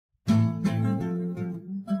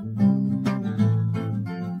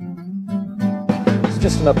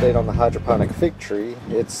Just an update on the hydroponic fig tree.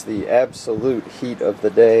 It's the absolute heat of the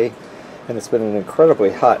day, and it's been an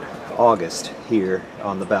incredibly hot August here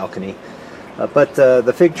on the balcony. But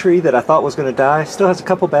the fig tree that I thought was going to die still has a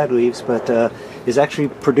couple bad leaves, but is actually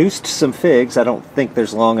produced some figs. I don't think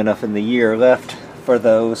there's long enough in the year left for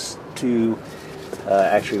those to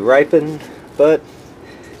actually ripen, but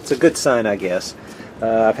it's a good sign, I guess.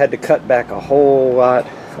 I've had to cut back a whole lot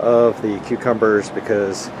of the cucumbers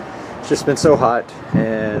because it's just been so hot,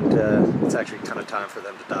 and it's actually kind of time for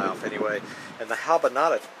them to die off anyway. And the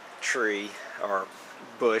habanada tree, or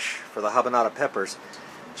bush for the habanada peppers,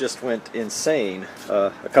 just went insane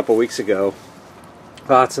a couple weeks ago.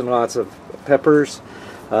 Lots and lots of peppers,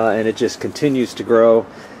 and it just continues to grow.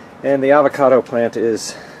 And the avocado plant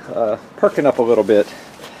is perking up a little bit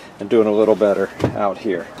and doing a little better out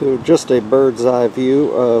here. So just a bird's eye view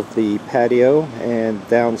of the patio, and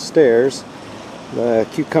downstairs the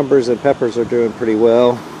cucumbers and peppers are doing pretty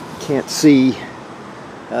well. Can't see.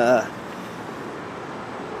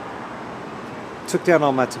 Took down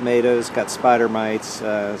all my tomatoes, got spider mites,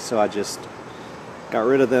 so I just got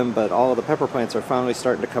rid of them, but all of the pepper plants are finally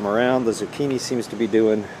starting to come around. The zucchini seems to be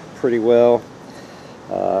doing pretty well.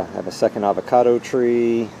 I have a second avocado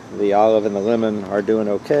tree. The olive and the lemon are doing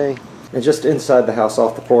okay. And just inside the house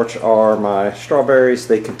off the porch are my strawberries.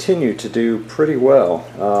 They continue to do pretty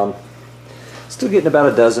well. Still getting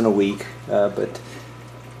about a dozen a week, but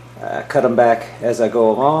I cut them back as I go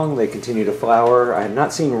along. They continue to flower. I have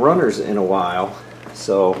not seen runners in a while,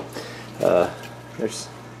 so there's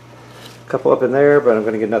a couple up in there, but I'm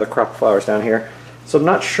going to get another crop of flowers down here. So I'm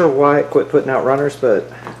not sure why it quit putting out runners, but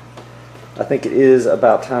I think it is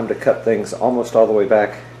about time to cut things almost all the way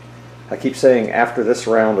back. I keep saying after this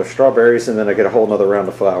round of strawberries, and then I get a whole nother round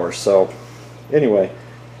of flowers. So anyway,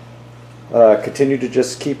 continue to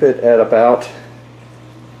just keep it at about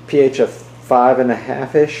pH of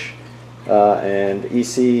 5.5-ish, and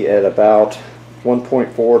EC at about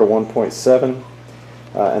 1.4 to 1.7.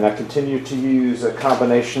 And I continue to use a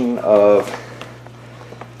combination of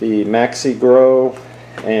the Maxi Grow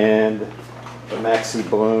and the Maxi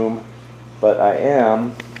Bloom. But I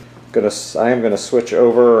am gonna switch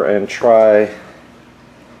over and try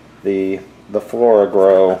the Flora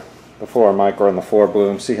Grow, the Flora Micro and the Flora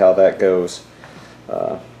Bloom, see how that goes.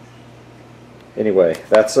 Anyway,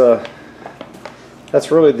 that's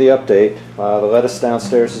really the update. The lettuce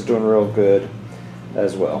downstairs is doing real good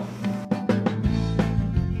as well.